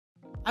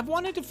I've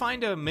wanted to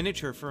find a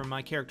miniature for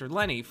my character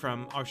Lenny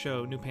from our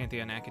show New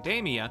Pantheon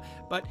Academia,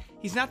 but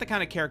he's not the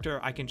kind of character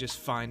I can just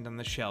find on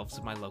the shelves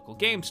of my local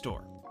game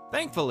store.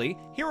 Thankfully,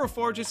 Hero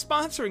Forge is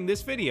sponsoring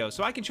this video,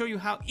 so I can show you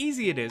how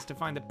easy it is to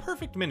find the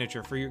perfect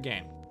miniature for your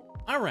game.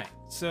 Alright,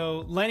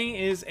 so Lenny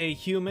is a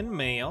human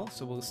male,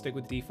 so we'll stick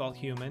with default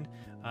human.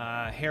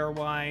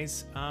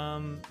 Hair-wise,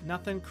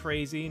 nothing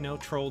crazy, no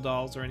troll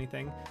dolls or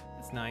anything.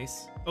 That's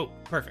nice. Oh,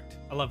 perfect.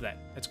 I love that.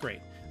 That's great.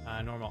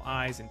 Normal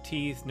eyes and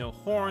teeth, no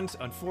horns,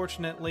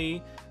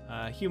 unfortunately.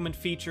 Human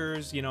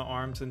features, you know,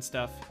 arms and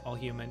stuff, all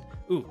human.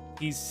 Ooh,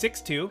 he's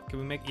 6'2". Can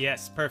we make...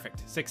 Yes,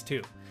 perfect.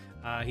 6'2".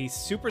 He's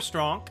super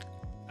strong.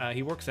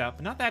 He works out,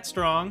 but not that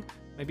strong.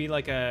 Maybe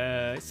like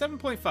a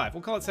 7.5.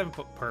 We'll call it 7.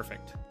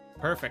 Perfect.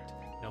 Perfect.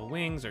 No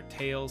wings or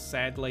tails,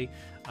 sadly.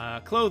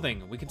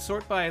 Clothing. We could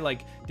sort by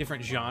like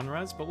different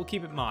genres, but we'll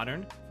keep it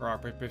modern for our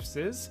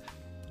purposes.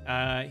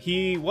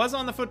 He was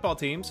on the football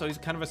team, so he's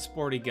kind of a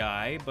sporty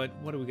guy, but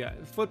what do we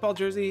got? Football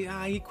jersey?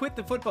 He quit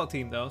the football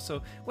team, though,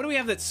 so what do we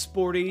have that's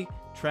sporty?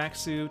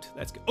 Tracksuit?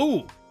 That's good.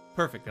 Oh,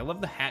 perfect. I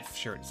love the hat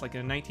shirt. It's like a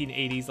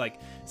 1980s,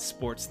 like,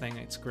 sports thing.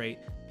 It's great.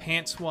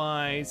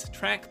 Pants-wise,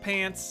 track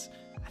pants.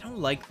 I don't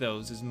like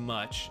those as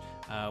much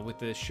with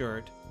the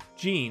shirt.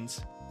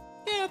 Jeans.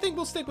 Yeah, I think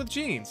we'll stick with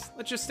jeans.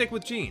 Let's just stick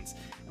with jeans.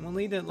 And we'll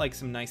need, like,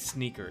 some nice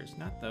sneakers.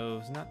 Not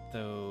those, not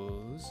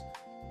those.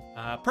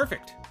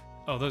 Perfect.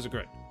 Oh, those are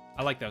good.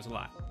 I like those a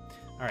lot.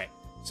 All right,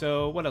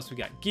 so what else we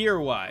got?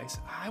 Gear-wise,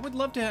 I would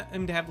love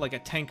him to have like a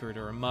tankard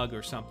or a mug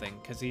or something,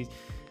 because he's,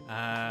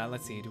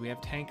 let's see, do we have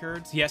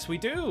tankards? Yes, we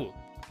do.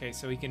 Okay,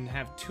 so we can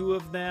have 2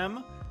 of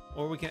them,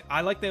 or we can,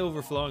 I like the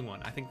overflowing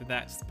one. I think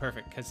that's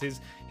perfect, because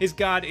his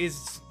god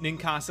is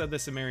Ninkasi, the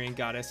Sumerian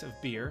goddess of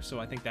beer, so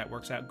I think that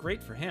works out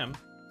great for him.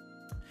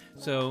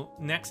 So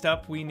next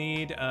up we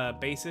need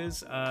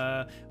bases.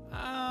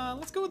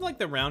 Let's go with like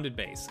the rounded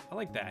base. I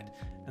like that.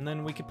 And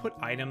then we could put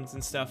items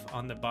and stuff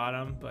on the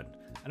bottom, but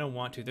I don't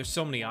want to. There's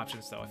so many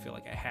options though, I feel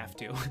like I have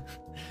to.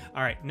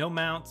 All right, no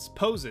mounts.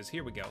 Poses,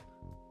 here we go.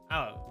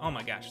 Oh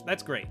my gosh,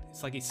 that's great.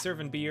 It's like he's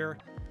serving beer.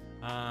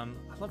 I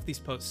love these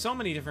poses. So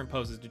many different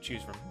poses to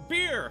choose from.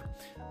 Beer!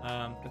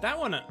 But that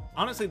one,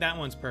 honestly, that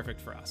one's perfect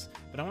for us.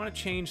 But I want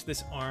to change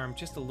this arm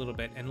just a little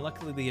bit, and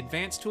luckily the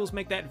advanced tools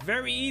make that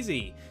very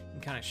easy. You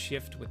can kind of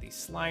shift with these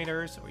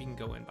sliders, or you can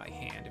go in by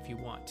hand if you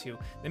want to.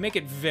 They make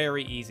it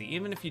very easy,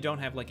 even if you don't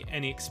have like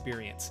any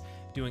experience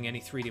doing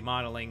any 3D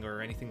modeling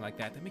or anything like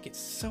that. They make it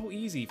so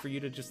easy for you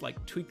to just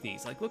like tweak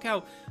these. Like, look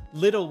how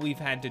little we've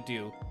had to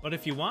do. But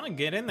if you want to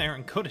get in there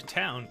and go to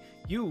town,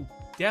 you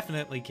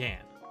definitely can.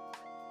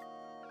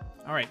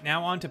 All right,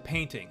 now on to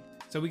painting.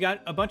 So we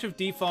got a bunch of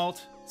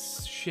default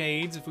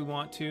shades if we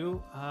want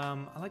to.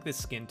 I like this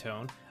skin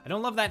tone. I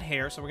don't love that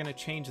hair, so we're gonna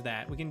change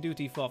that. We can do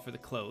default for the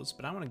clothes,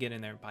 but I wanna get in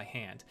there by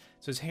hand.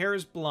 So his hair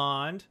is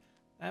blonde.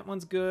 That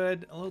one's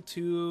good. A little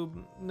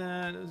tube.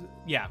 Nah,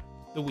 yeah,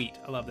 the wheat.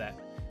 I love that.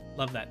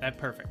 Love that. That's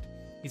perfect.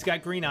 He's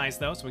got green eyes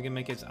though, so we can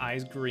make his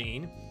eyes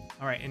green.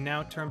 All right, and now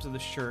in terms of the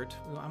shirt,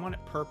 I want it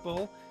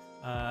purple.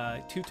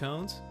 2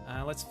 tones.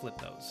 Let's flip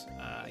those.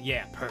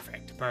 Yeah,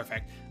 perfect,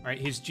 perfect. All right,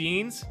 his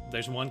jeans,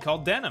 there's one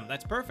called denim.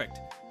 That's perfect.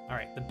 All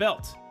right, the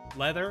belt,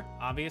 leather,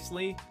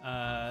 obviously.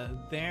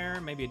 There,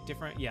 maybe a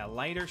different, yeah,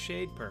 lighter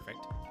shade. Perfect,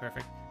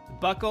 perfect. The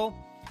buckle,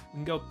 we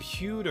can go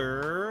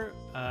pewter.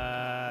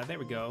 There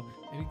we go.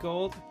 Maybe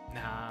gold.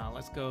 Nah,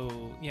 let's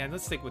go. Yeah,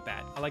 let's stick with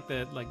that. I like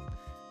the, like,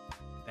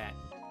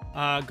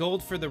 that.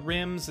 Gold for the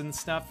rims and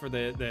stuff for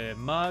the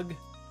mug.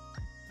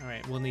 All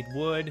right, we'll need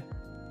wood.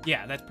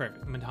 Yeah, that's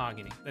perfect.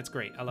 Mahogany. That's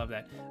great. I love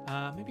that.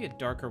 Maybe a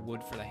darker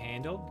wood for the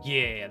handle.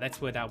 Yeah,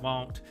 that's what I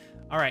want.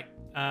 All right.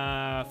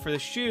 For the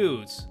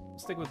shoes,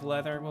 stick with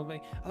leather.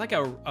 I like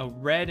a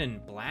red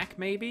and black,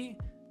 maybe.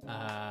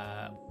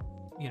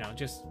 You know,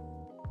 just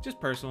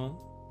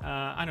personal.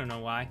 I don't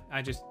know why.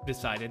 I just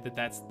decided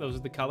that those are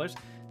the colors.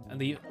 And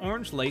the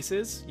orange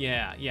laces.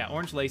 Yeah,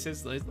 orange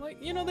laces.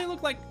 Like, you know, they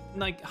look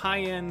like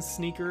high-end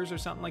sneakers or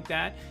something like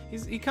that.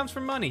 He comes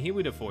from money. He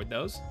would afford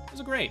those.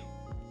 Those are great.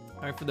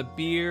 All right, for the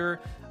beer,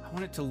 I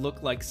want it to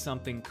look like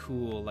something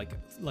cool,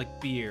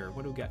 like beer.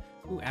 What do we got?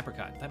 Ooh,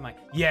 apricot. That might.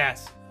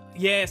 Yes,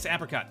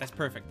 apricot. That's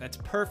perfect. That's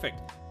perfect.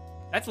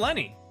 That's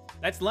Lenny.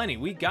 That's Lenny.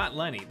 We got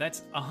Lenny.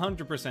 That's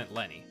 100%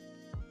 Lenny.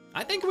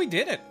 I think we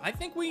did it. I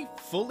think we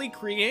fully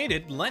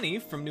created Lenny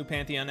from New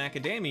Pantheon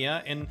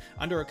Academia in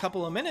under a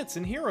couple of minutes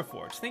in Hero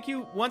Forge. Thank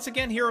you once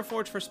again, Hero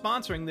Forge, for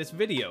sponsoring this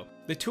video.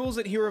 The tools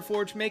at Hero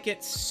Forge make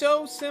it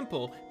so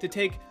simple to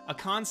take a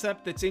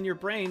concept that's in your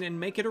brain and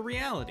make it a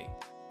reality.